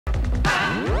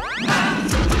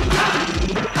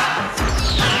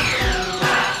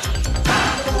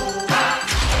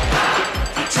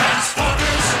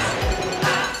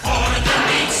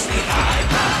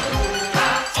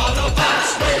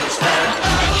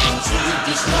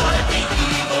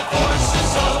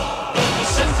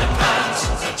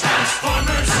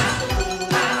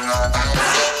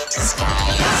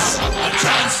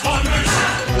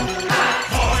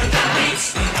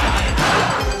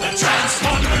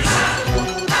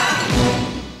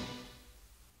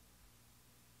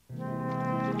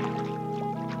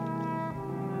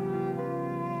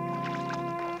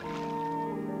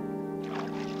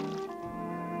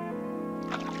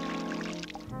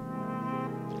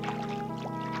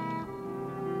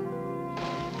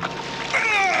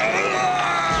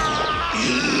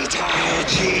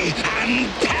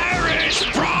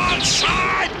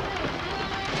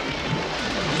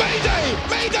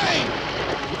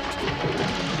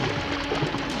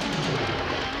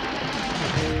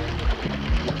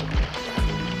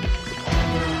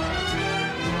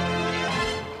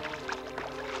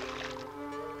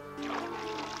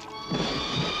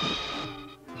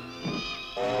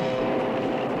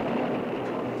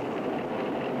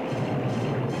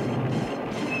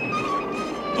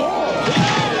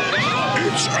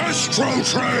Hasbro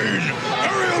train!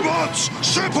 Autobots,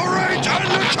 separate and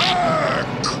attack!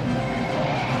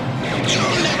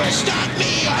 You'll never stop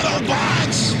me,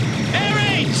 Autobots! Air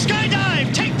raid!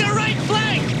 Skydive! Take the right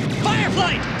flank!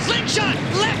 Fireflight! Slingshot!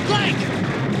 Left flank!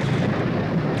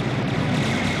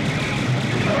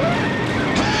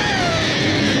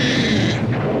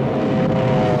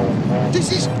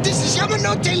 This is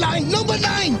Yamanote Line, number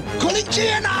 9, calling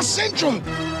GNR Central.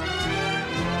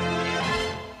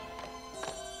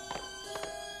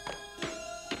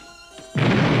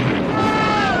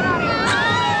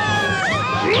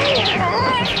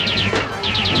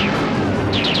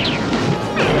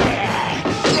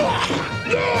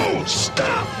 No!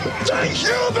 Stop! The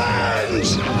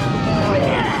humans!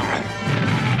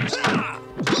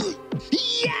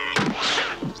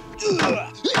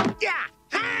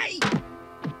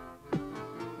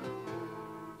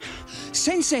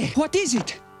 Sensei, what is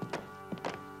it?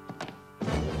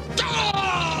 No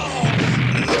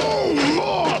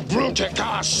more,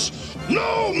 Bruticus!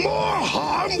 No more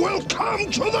harm will come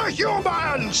to the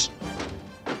humans!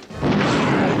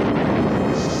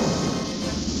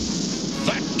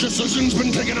 That decision's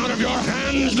been taken out of your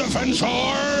hands, Defensor!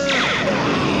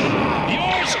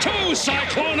 Yours too,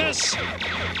 Cyclonus!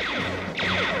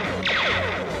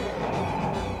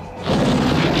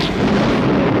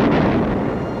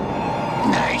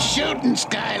 Nice shooting,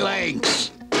 Skylinks.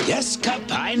 Yes, Cup,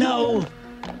 I know.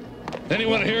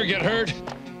 Anyone here get hurt?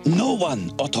 No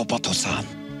one, Autobot-san.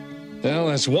 Well,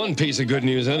 that's one piece of good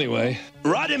news anyway.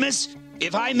 Rodimus,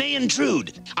 if I may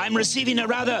intrude, I'm receiving a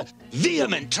rather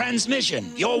vehement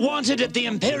transmission. You're wanted at the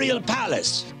Imperial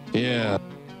Palace. Yeah.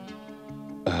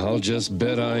 I'll just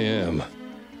bet I am.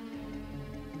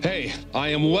 Hey, I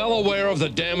am well aware of the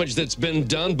damage that's been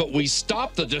done, but we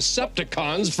stopped the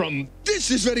Decepticons from... This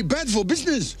is very bad for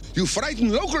business. You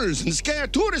frighten locals and scare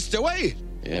tourists away.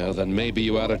 Yeah, then maybe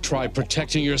you ought to try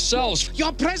protecting yourselves.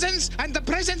 Your presence and the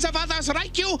presence of others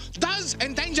like you does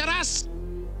endanger us.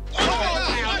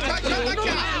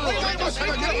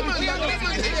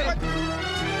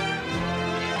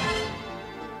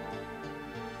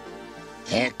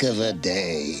 Heck of a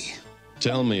day.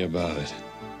 Tell me about it.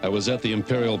 I was at the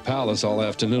Imperial Palace all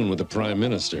afternoon with the Prime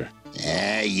Minister.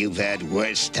 You've had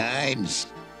worse times.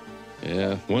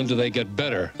 Yeah, when do they get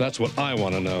better? That's what I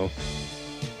want to know.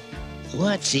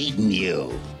 What's eating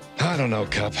you? I don't know,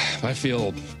 Cup. I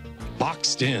feel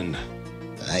boxed in.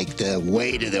 Like the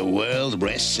weight of the world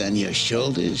rests on your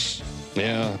shoulders?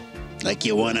 Yeah. Like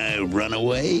you want to run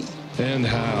away? And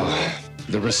how?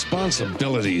 The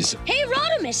responsibilities. Hey,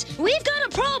 Rodimus, we've got a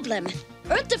problem.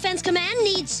 Earth Defense Command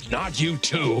needs... Not you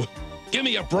too. Give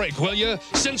me a break, will you?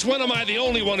 Since when am I the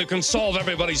only one who can solve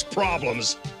everybody's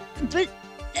problems? But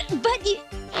you...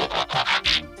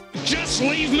 Just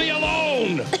leave me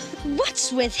alone!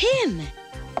 What's with him?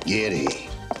 Giri.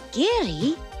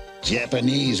 Giri?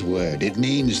 Japanese word. It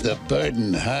means the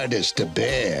burden hardest to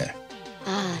bear.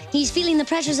 Ah, he's feeling the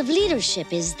pressures of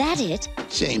leadership, is that it?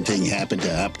 Same thing happened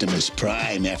to Optimus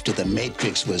Prime after the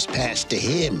Matrix was passed to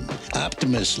him.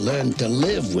 Optimus learned to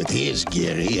live with his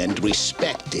Giri and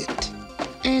respect it.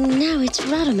 And now it's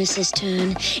Rodimus's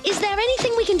turn. Is there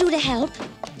anything we can do to help?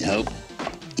 Nope.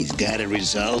 He's got to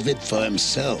resolve it for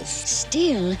himself.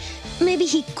 Still, maybe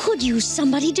he could use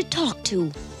somebody to talk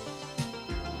to.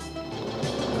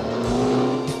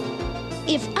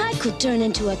 If I could turn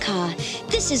into a car,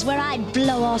 this is where I'd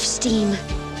blow off steam.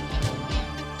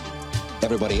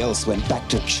 Everybody else went back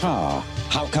to Char.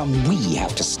 How come we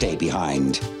have to stay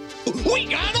behind? We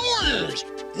got orders.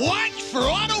 Watch for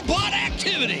Autobot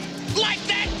activity. Like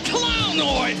that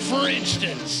clownoid, for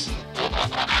instance.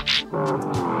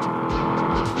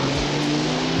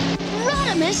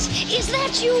 Rodimus, is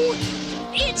that you?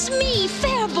 It's me,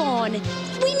 Fairborn.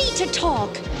 We need to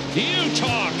talk. You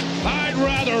talk! I'd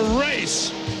rather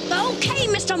race! Okay,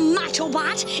 Mr.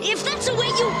 Machobot, if that's the way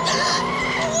you...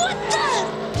 What the...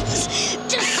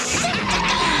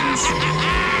 Decepticons!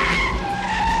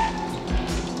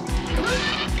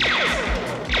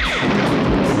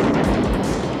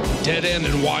 Dead End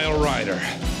and Wild Rider.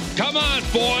 Come on,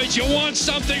 boys, you want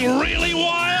something really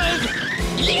wild?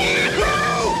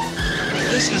 Yahoo!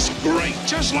 This is great,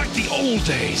 just like the old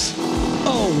days.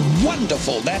 Oh,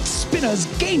 wonderful! That spinner's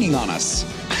gaining on us.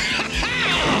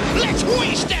 Let's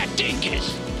waste that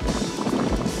dinkus!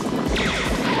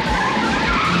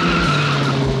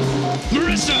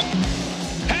 Marissa!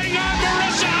 Hang on,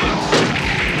 Marissa!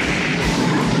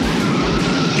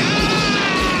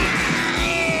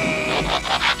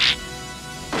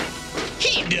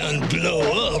 He done blow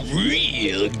up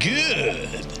real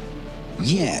good.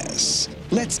 Yes.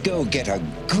 Let's go get a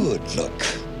good look.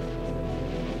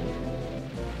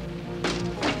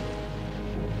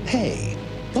 Hey,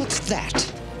 what's that?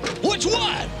 What's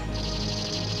what?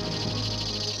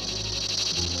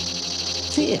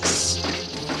 This.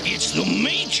 It's the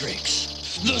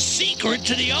Matrix. The secret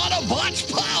to the Autobot's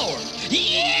power.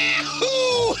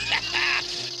 Yahoo!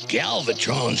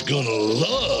 Galvatron's gonna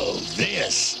love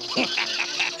this.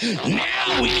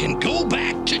 Now we can go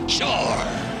back to Char.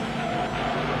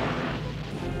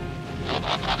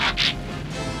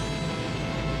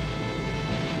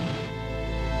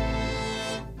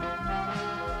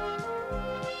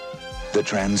 The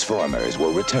Transformers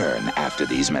will return after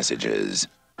these messages.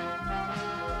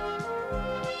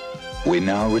 We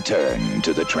now return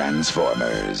to the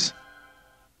Transformers.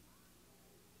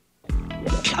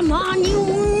 Come on, you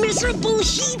miserable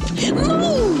heap!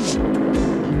 Move!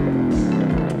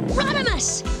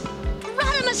 Rodimus!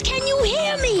 Rodimus, can you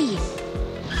hear me?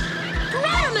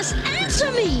 Rodimus, answer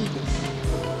me!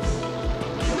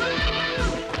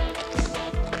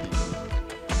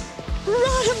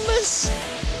 Rodimus!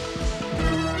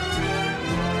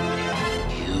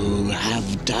 You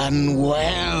have done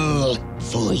well.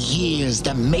 For years,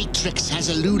 the Matrix has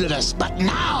eluded us, but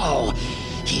now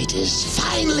it is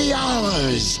finally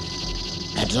ours.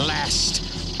 At last,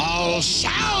 all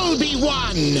shall be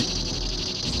one.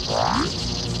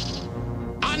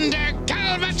 Under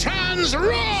Galvatron's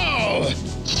rule!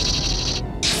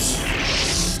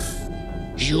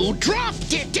 You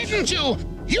dropped it, didn't you?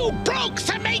 You broke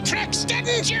the Matrix,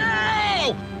 didn't you?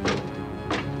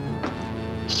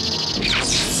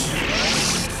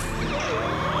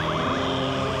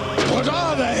 What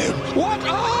are they? What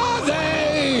are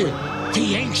they?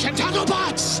 The ancient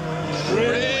Autobots!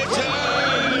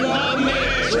 Return the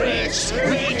Matrix!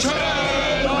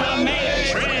 Return the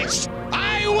Matrix!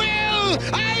 I will!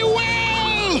 I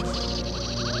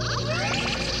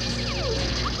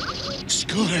will!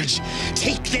 Scourge,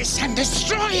 take this and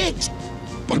destroy it!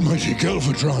 But mighty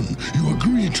Galvatron, you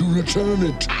agreed to return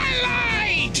it. I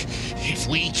lied! If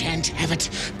we can't have it,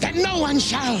 then no one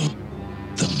shall!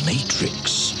 The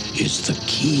Matrix is the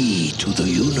key to the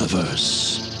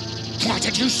universe. What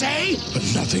did you say?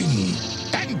 Nothing.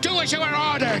 Then do as you were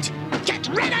ordered! Get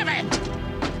rid of it!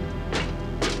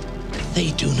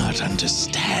 They do not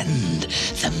understand.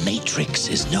 The Matrix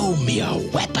is no mere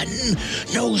weapon,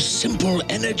 no simple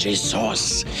energy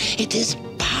source. It is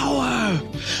power,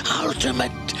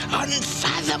 ultimate,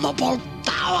 unfathomable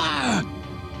power.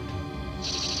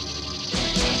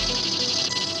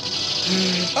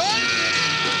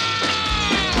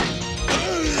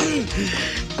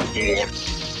 What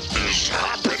is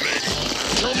happening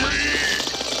to me?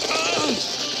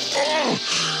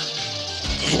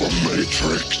 The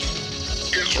Matrix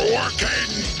is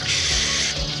working.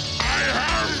 I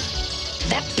have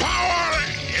the power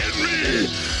in me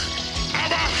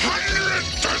of 100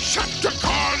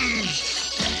 Decepticons.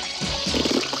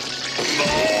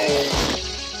 No,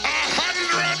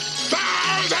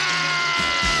 100,000!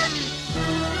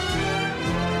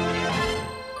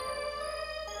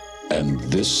 And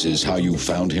this is how you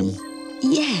found him?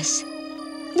 Yes.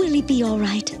 Will he be all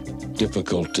right?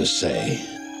 Difficult to say.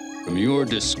 From your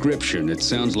description, it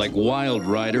sounds like Wild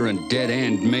Rider and Dead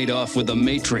End made off with the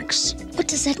Matrix. What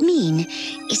does that mean?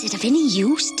 Is it of any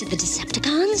use to the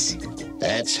Decepticons?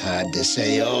 That's hard to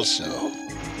say also.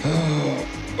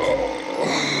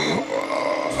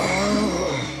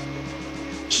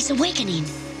 He's awakening.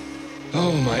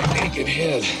 Oh, my naked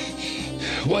head.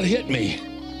 What hit me?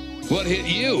 What hit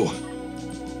you?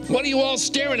 What are you all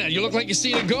staring at? You look like you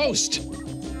seen a ghost.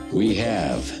 We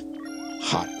have.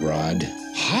 Hot Rod.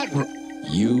 Hot Rod?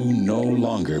 You no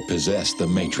longer possess the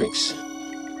Matrix.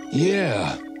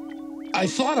 Yeah. I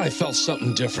thought I felt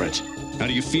something different. How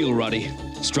do you feel, Roddy?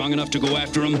 Strong enough to go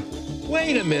after him?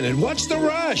 Wait a minute. What's the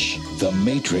rush? The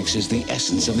Matrix is the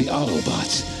essence of the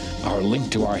Autobots, our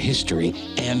link to our history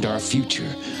and our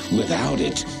future. Without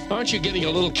it... Aren't you getting a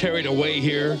little carried away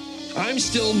here? I'm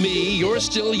still me, you're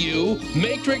still you.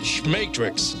 Matrix.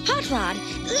 Hot Rod,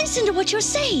 listen to what you're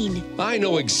saying. I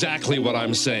know exactly what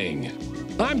I'm saying.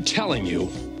 I'm telling you,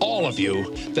 all of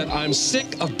you, that I'm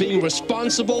sick of being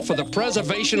responsible for the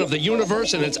preservation of the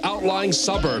universe and its outlying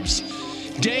suburbs.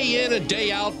 Day in and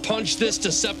day out, punch this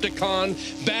Decepticon,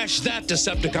 bash that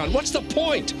Decepticon. What's the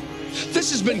point?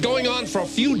 This has been going on for a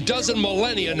few dozen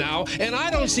millennia now, and I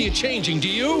don't see it changing, do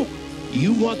you?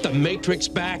 You want the Matrix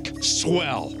back?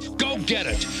 Swell. Go get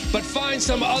it. But find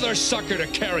some other sucker to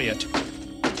carry it.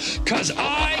 'Cause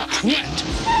I quit.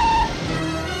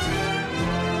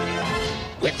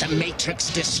 With the Matrix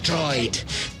destroyed,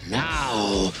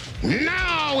 now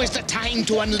is the time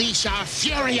to unleash our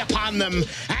fury upon them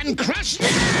and crush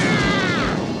them!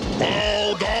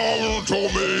 Bow down to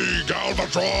me,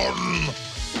 Galvatron!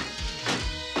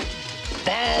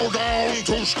 Bow down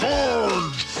to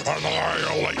Scourge,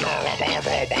 annihilator of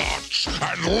Autobots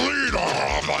and leader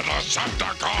of the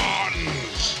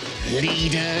Decepticons!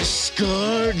 Leader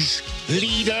Scourge?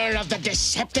 Leader of the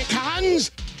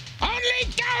Decepticons? Only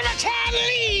Galvatron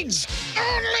leads!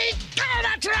 Only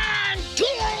Galvatron!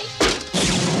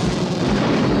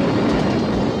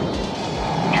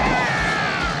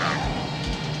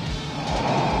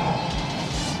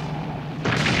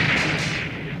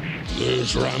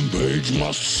 This rampage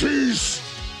must cease!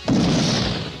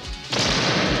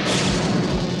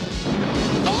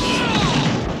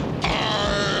 I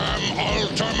am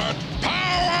ultimate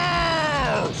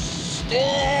power!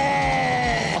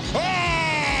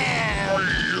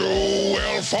 You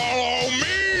will follow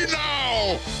me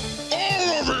now! All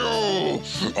of you!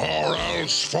 Or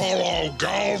else follow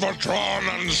Galvatron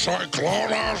and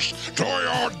Cyclonus to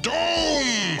your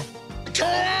doom! To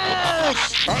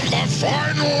Earth and the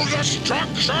final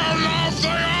destruction of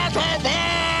the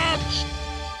Autobots!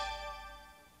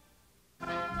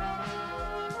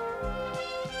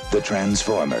 The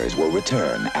Transformers will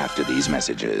return after these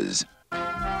messages.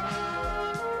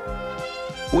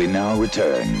 We now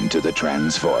return to the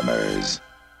Transformers.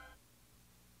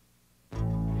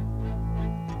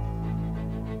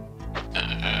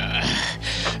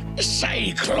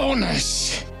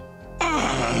 Cyclonus!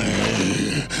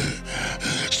 I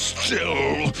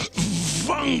still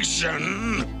function.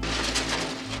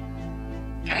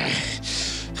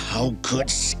 How could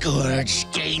Scourge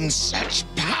gain such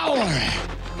power?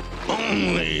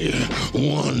 Only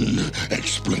one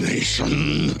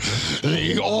explanation.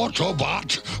 The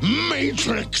Autobot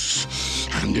Matrix.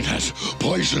 And it has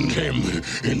poisoned him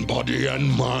in body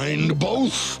and mind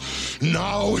both.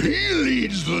 Now he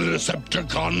leads the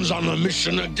Decepticons on a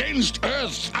mission against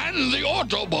Earth and the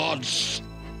Autobots.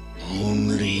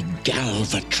 Only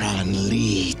Galvatron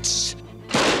leads.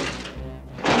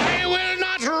 I will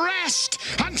not rest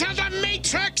until the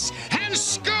Matrix and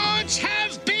Scourge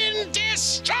have been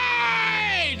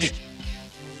destroyed!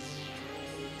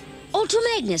 Ultra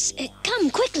Magnus, come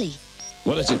quickly.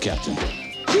 What is it, Captain?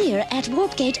 Here at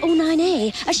Warp Gate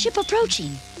 09A, a ship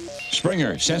approaching.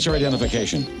 Springer, sensor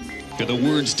identification. Do the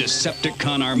words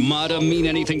Decepticon Armada mean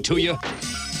anything to you?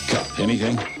 Cup,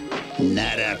 anything?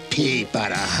 Not a peep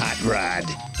on a hot rod.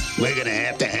 We're gonna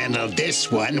have to handle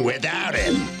this one without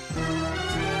him.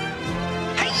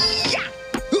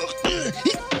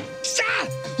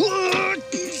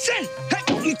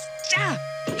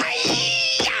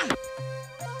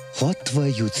 What were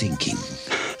you thinking?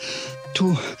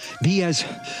 To be as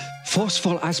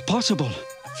forceful as possible.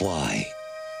 Why?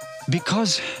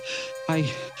 Because I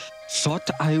thought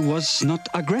I was not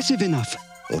aggressive enough.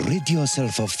 Rid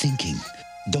yourself of thinking.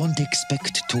 Don't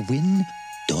expect to win.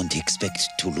 Don't expect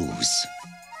to lose.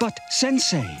 But,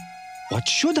 Sensei, what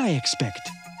should I expect?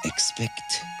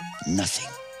 Expect nothing.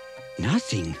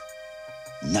 Nothing?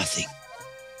 Nothing.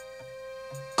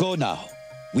 Go now.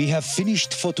 We have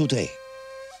finished for today.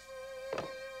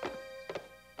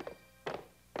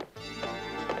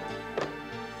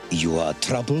 You are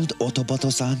troubled,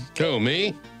 Autobot-san? Who,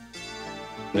 me?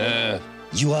 Nah.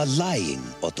 You are lying,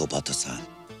 Autobot-san.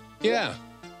 Yeah,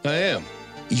 I am.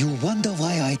 You wonder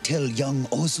why I tell young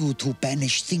Ozu to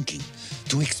banish thinking,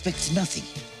 to expect nothing.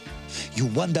 You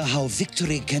wonder how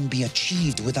victory can be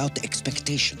achieved without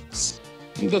expectations.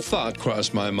 The thought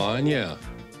crossed my mind, yeah.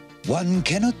 One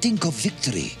cannot think of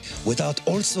victory without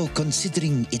also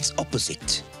considering its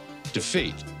opposite.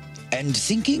 Defeat. And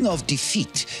thinking of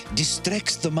defeat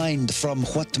distracts the mind from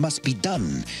what must be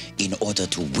done in order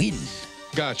to win.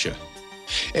 Gotcha.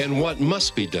 And what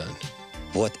must be done?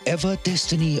 Whatever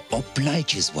destiny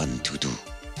obliges one to do.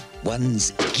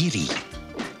 One's giri.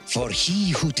 For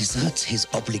he who deserts his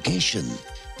obligation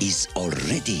is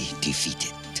already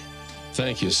defeated.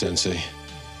 Thank you, Sensei.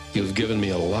 You've given me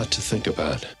a lot to think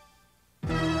about.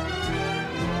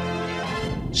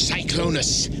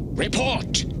 Cyclonus,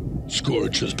 report!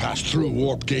 Scourge has passed through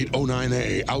Warp Gate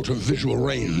 09A, out of visual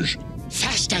range.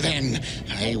 Faster then!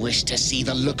 I wish to see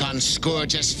the look on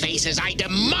Scourge's face as I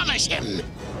demolish him!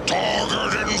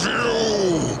 Target in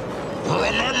view!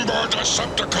 Remember,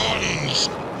 Decepticons!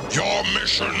 Your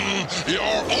mission,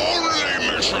 your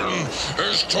only mission,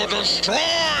 is to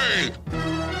destroy!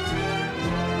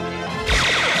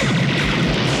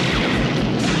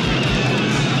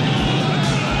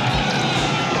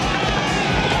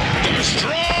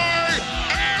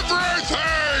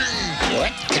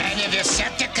 What kind of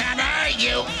Decepticon are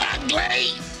you,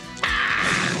 ugly?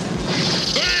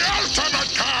 The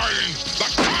ultimate kind! The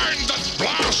kind that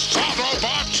blasts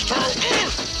Autobots to...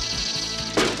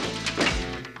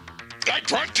 It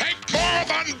would take more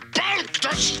than bulk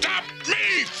to stop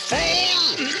me, fool!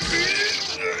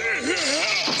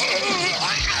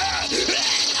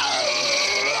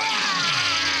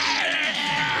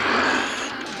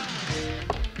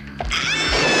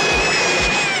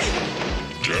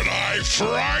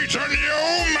 frighten you,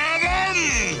 madam?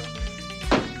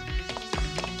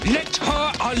 Let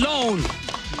her alone!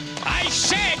 I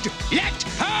said, let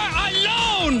her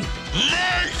alone!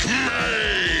 Make me!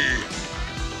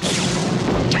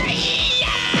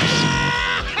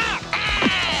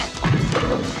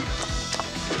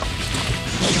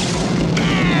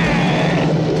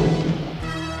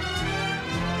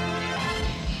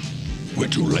 We're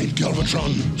too late,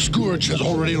 Galvatron. Scourge has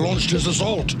already launched his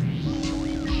assault.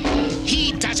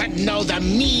 He doesn't know the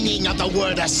meaning of the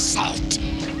word assault.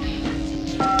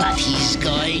 But he's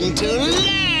going to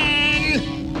learn!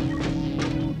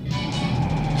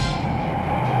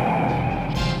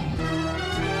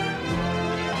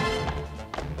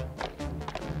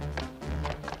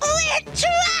 We're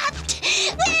trapped!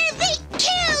 We'll be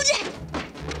killed!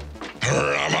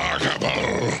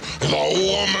 Remarkable! The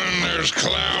woman is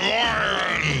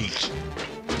clairvoyant!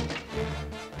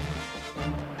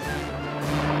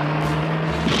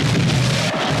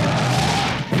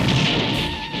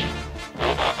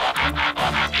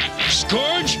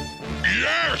 Scourge?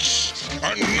 Yes!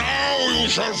 And now you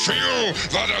shall feel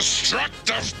the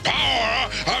destructive power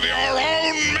of your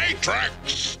own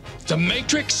Matrix! The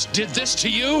Matrix did this to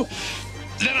you?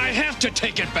 Then I have to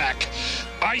take it back.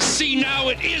 I see now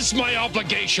it is my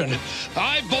obligation.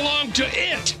 I belong to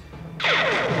it.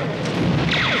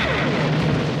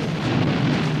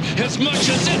 As much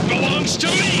as it belongs to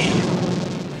me.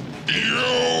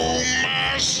 You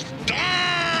must die!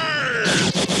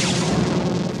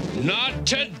 Not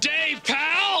today,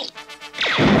 pal!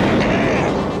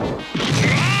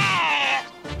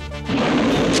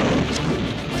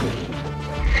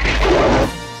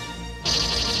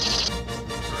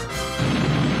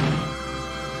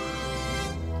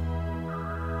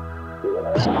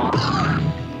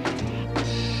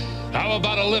 How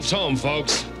about a lift home,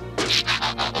 folks?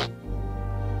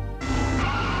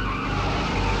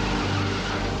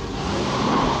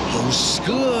 Oh,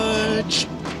 Scourge!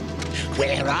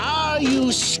 Where are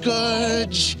you,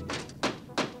 Scourge?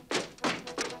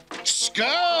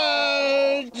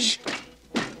 Scourge!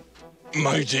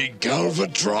 Mighty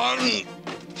Galvatron!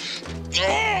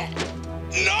 Oh!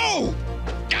 No!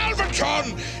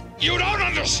 Galvatron! You don't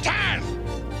understand!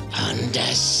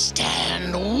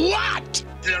 Understand what?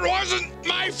 It wasn't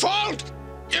my fault!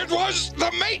 It was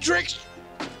the Matrix!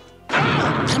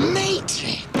 The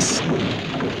Matrix!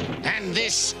 And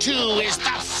this, too, is the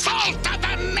fault of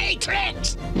the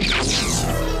Matrix!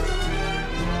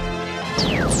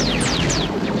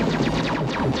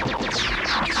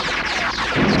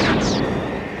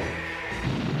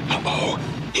 Uh-oh,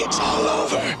 it's all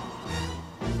over.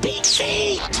 Big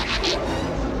feet!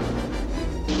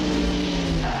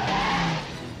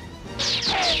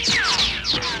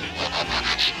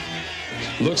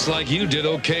 Looks like you did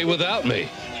okay without me.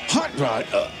 Hot Rod,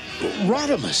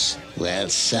 Rodimus. Well,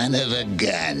 son of a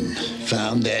gun.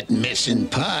 Found that missing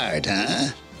part,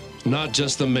 huh? Not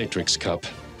just the Matrix Cup.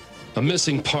 A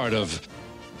missing part of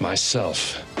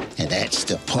myself. And that's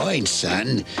the point,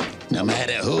 son. No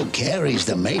matter who carries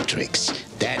the Matrix,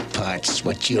 that part's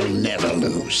what you'll never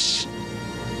lose.